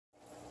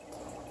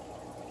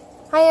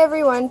Hi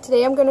everyone,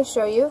 today I'm going to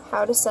show you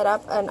how to set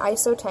up an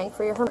ISO tank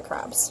for your hermit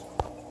crabs.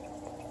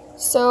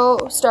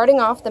 So starting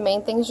off, the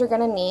main things you're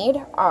going to need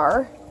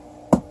are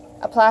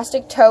a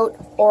plastic tote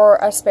or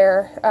a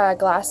spare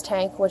glass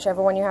tank,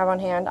 whichever one you have on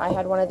hand. I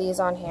had one of these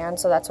on hand,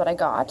 so that's what I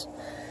got.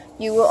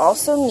 You will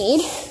also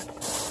need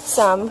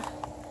some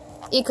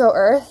Eco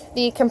Earth.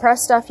 The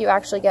compressed stuff you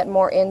actually get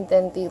more in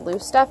than the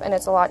loose stuff, and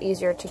it's a lot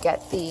easier to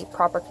get the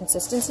proper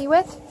consistency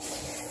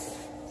with.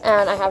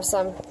 And I have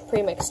some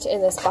pre-mixed in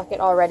this bucket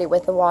already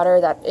with the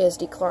water that is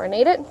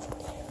dechlorinated.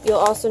 You'll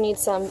also need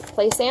some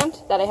play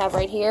sand that I have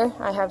right here.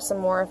 I have some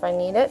more if I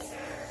need it.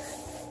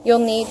 You'll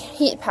need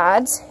heat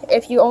pads.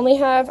 If you only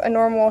have a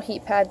normal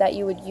heat pad that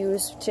you would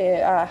use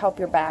to help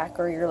your back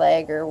or your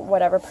leg or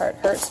whatever part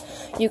hurts,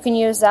 you can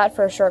use that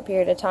for a short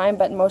period of time,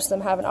 but most of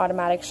them have an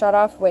automatic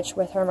shut-off, which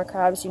with hermit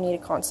crabs you need a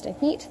constant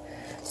heat.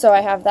 So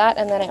I have that,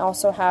 and then I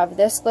also have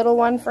this little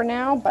one for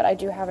now, but I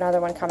do have another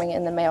one coming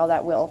in the mail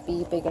that will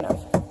be big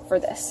enough for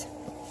this.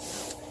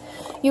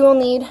 You will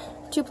need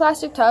 2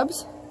 plastic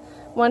tubs,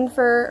 one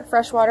for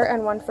fresh water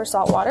and one for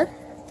salt water,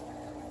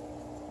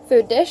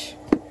 food dish,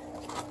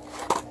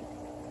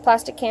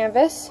 plastic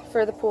canvas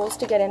for the pools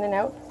to get in and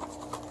out,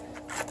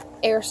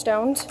 air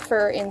stones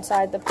for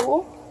inside the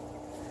pool,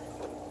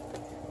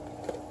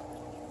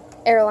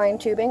 airline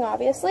tubing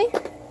obviously,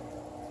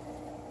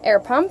 air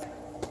pump.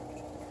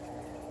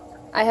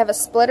 I have a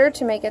splitter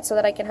to make it so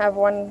that I can have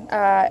one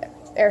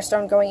air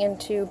stone going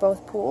into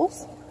both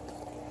pools,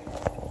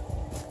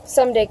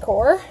 some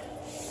decor,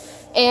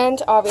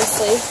 and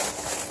obviously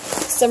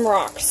some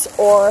rocks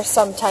or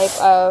some type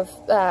of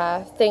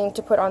thing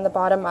to put on the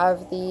bottom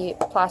of the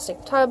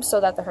plastic tub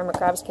so that the hermit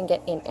crabs can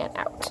get in and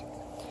out.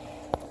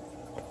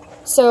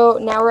 So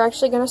now we're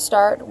actually going to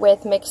start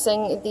with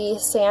mixing the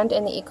sand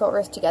and the Eco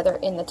Earth together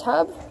in the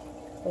tub,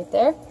 right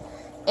there.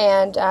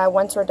 And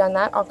once we're done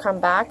that, I'll come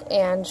back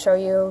and show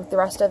you the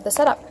rest of the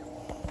setup.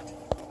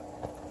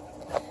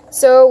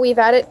 So we've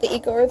added the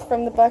Eco Earth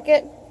from the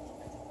bucket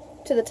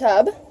to the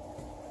tub.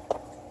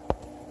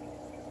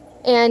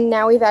 And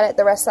now we've added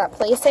the rest of that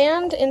play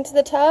sand into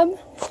the tub.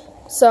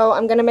 So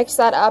I'm going to mix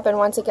that up, and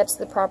once it gets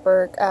the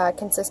proper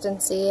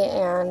consistency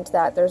and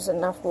that there's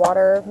enough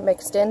water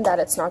mixed in that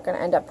it's not going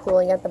to end up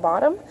pooling at the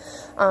bottom,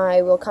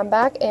 I will come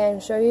back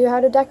and show you how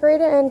to decorate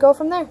it and go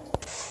from there.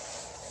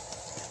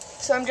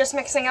 So I'm just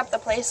mixing up the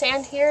play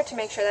sand here to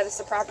make sure that it's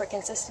the proper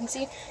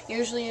consistency.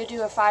 Usually you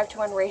do a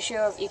 5-to-1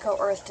 ratio of Eco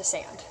Earth to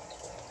sand.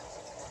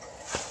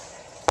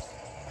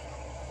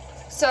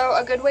 So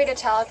a good way to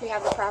tell if you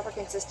have the proper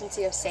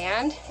consistency of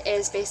sand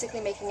is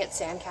basically making it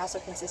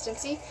sandcastle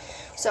consistency.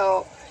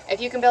 So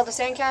if you can build a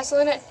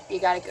sandcastle in it, you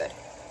got it good.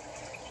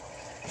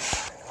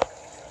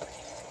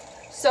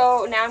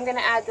 So now I'm going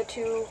to add the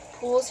 2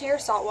 pools here,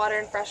 saltwater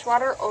and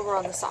freshwater, over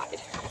on the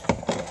side.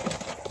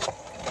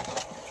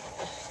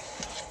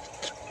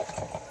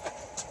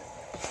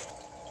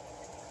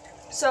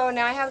 So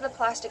now I have the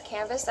plastic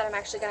canvas that I'm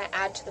actually going to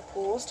add to the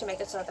pools to make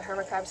it so that the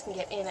hermit crabs can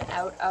get in and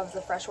out of the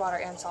freshwater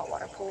and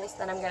saltwater pools.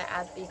 Then I'm going to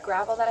add the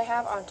gravel that I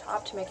have on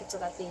top to make it so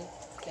that the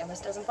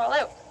canvas doesn't fall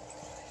out.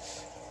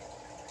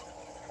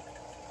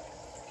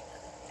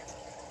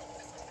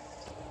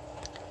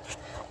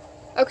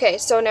 Okay,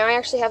 so now I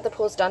actually have the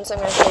pools done, so I'm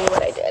going to show you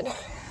what I did.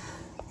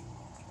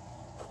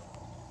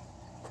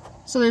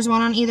 So there's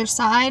one on either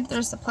side.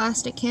 There's the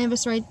plastic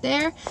canvas right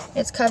there.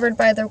 It's covered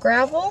by the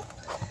gravel.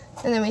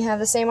 And then we have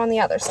the same on the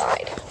other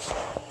side.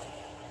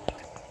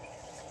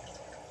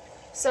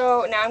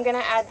 So now I'm going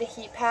to add the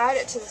heat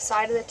pad to the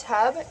side of the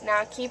tub.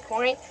 Now key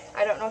point,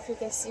 I don't know if you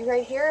can see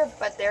right here,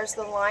 but there's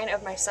the line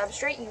of my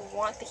substrate. You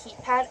want the heat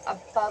pad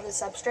above the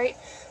substrate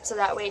so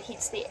that way it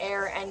heats the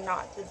air and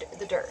not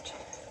the dirt.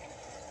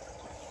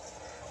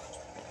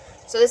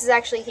 So this is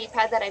actually a heat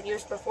pad that I've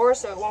used before,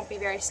 so it won't be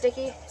very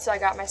sticky. So I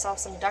got myself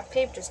some duct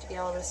tape just to be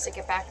able to stick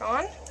it back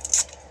on.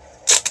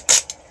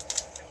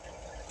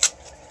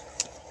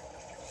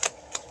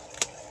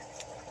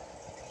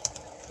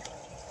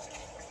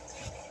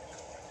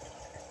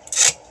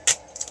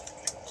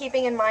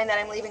 Keeping in mind that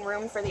I'm leaving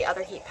room for the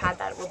other heat pad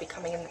that will be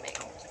coming in the mail.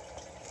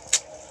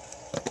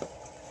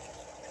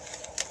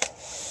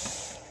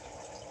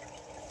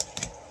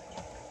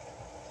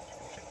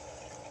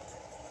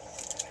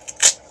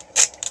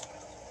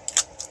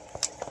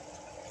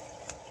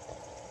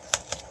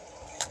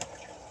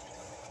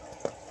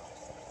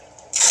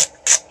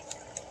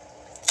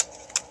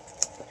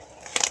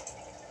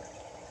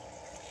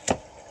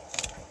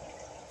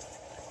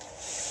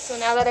 So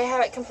now that I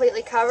have it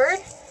completely covered,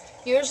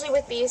 usually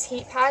with these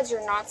heat pads,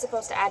 you're not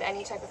supposed to add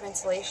any type of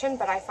insulation,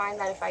 but I find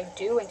that if I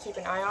do and keep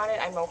an eye on it,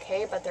 I'm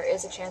okay, but there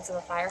is a chance of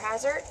a fire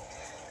hazard.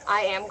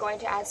 I am going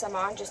to add some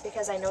on just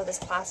because I know this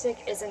plastic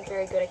isn't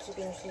very good at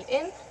keeping heat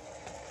in.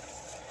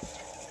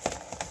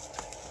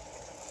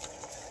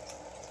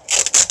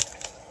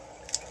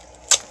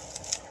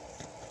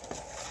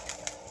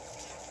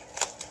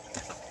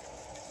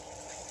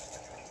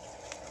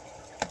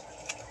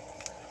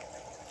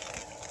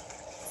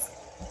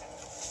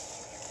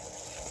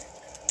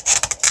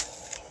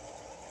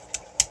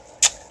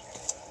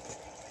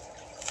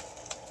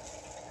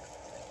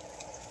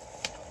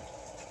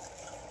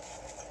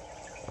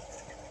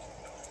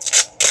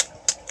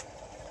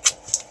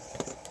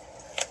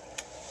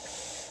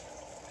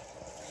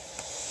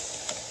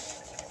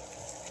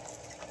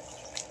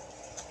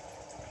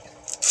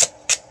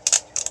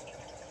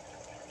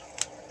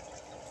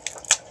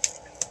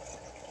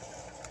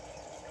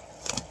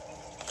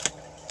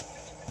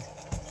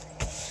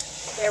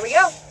 There we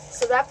go.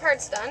 So that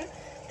part's done.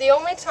 The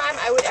only time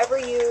I would ever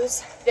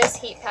use this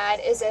heat pad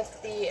is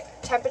if the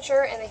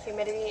temperature and the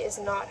humidity is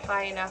not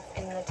high enough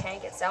in the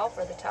tank itself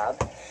or the tub.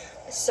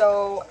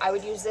 So I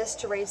would use this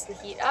to raise the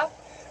heat up,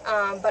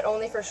 but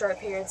only for short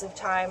periods of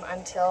time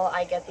until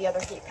I get the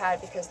other heat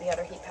pad, because the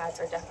other heat pads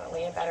are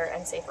definitely a better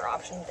and safer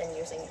option than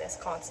using this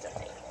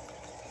constantly.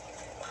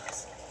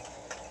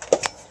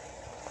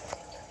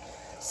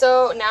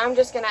 So now I'm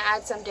just going to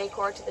add some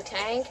decor to the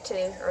tank,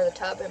 or the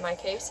tub in my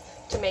case,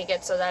 to make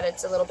it so that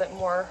it's a little bit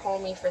more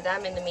homey for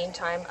them in the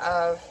meantime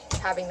of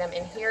having them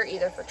in here,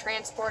 either for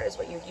transport is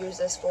what you'd use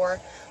this for,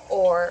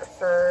 or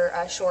for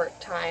a short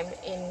time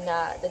in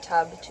the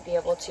tub to be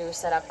able to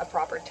set up a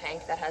proper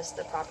tank that has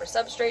the proper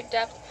substrate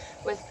depth,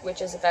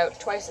 which is about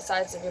twice the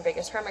size of your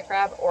biggest hermit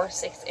crab, or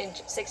 6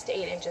 to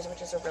 8 inches,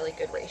 which is a really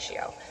good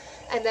ratio.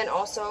 And then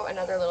also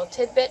another little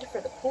tidbit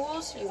for the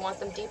pools, you want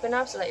them deep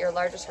enough so that your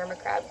largest hermit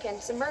crab can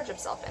submerge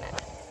himself in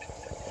it.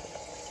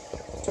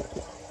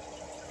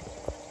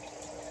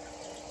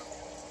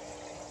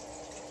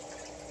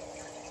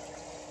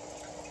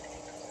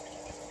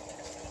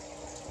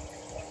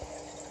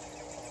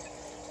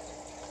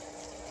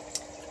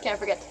 Can't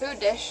forget the food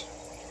dish.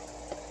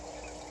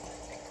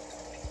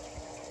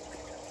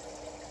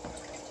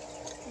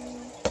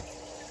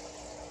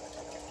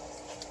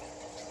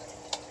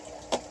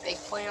 Big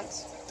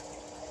plants.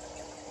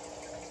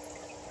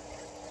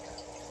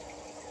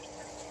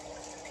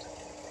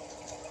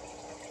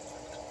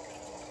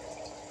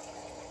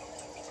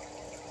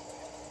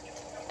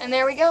 And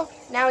there we go.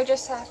 Now we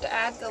just have to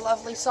add the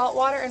lovely salt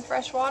water and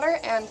fresh water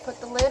and put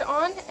the lid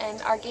on and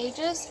our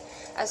gauges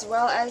as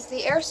well as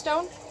the air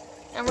stone,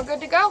 and we're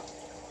good to go.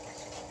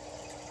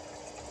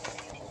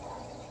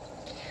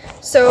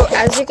 So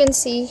as you can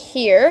see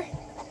here,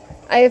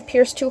 I have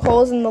pierced 2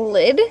 holes in the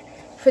lid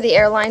for the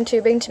airline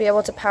tubing to be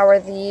able to power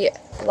the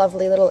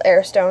lovely little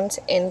air stones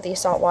in the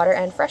saltwater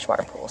and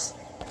freshwater pools.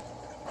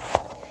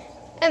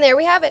 And there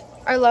we have it,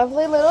 our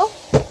lovely little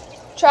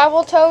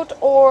travel tote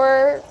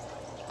or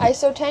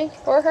ISO tank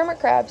for hermit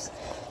crabs.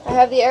 I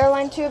have the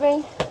airline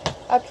tubing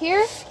up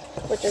here,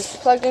 which is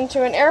plugged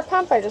into an air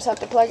pump. I just have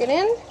to plug it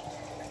in.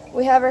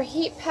 We have our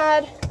heat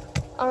pad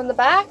on the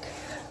back.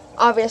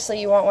 Obviously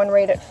you want one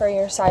rated for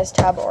your size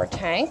tub or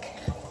tank.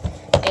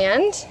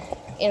 And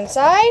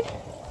inside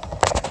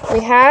we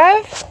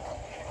have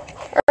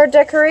our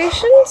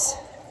decorations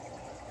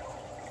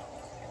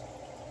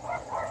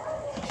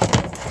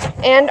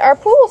and our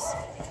pools.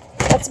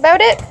 That's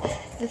about it.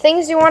 The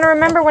things you want to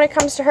remember when it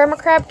comes to hermit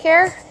crab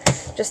care,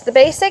 just the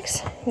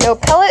basics: no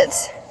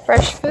pellets,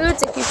 fresh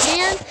foods if you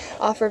can,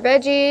 offer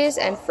veggies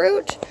and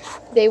fruit.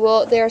 They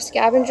are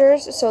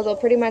scavengers, so they'll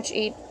pretty much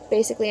eat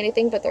basically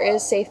anything, but there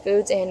is safe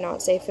foods and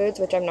not safe foods,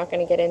 which I'm not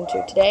going to get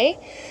into today.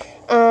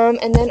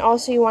 And then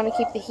also you want to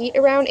keep the heat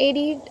around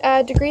 80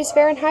 degrees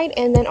Fahrenheit,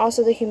 and then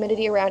also the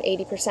humidity around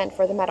 80%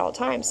 for them at all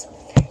times.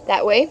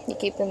 That way you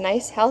keep them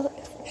nice,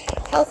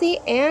 healthy,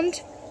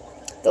 and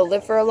they'll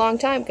live for a long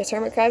time, because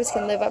hermit crabs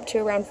can live up to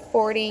around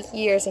 40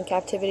 years in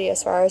captivity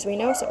as far as we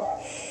know. So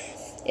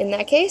in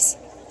that case,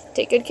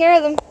 take good care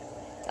of them.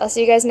 I'll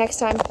see you guys next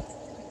time.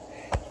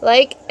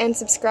 Like and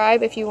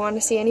subscribe if you want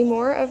to see any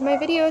more of my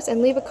videos,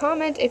 and leave a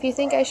comment if you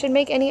think I should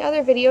make any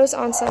other videos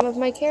on some of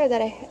my care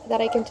that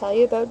I can tell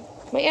you about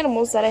my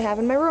animals that I have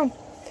in my room.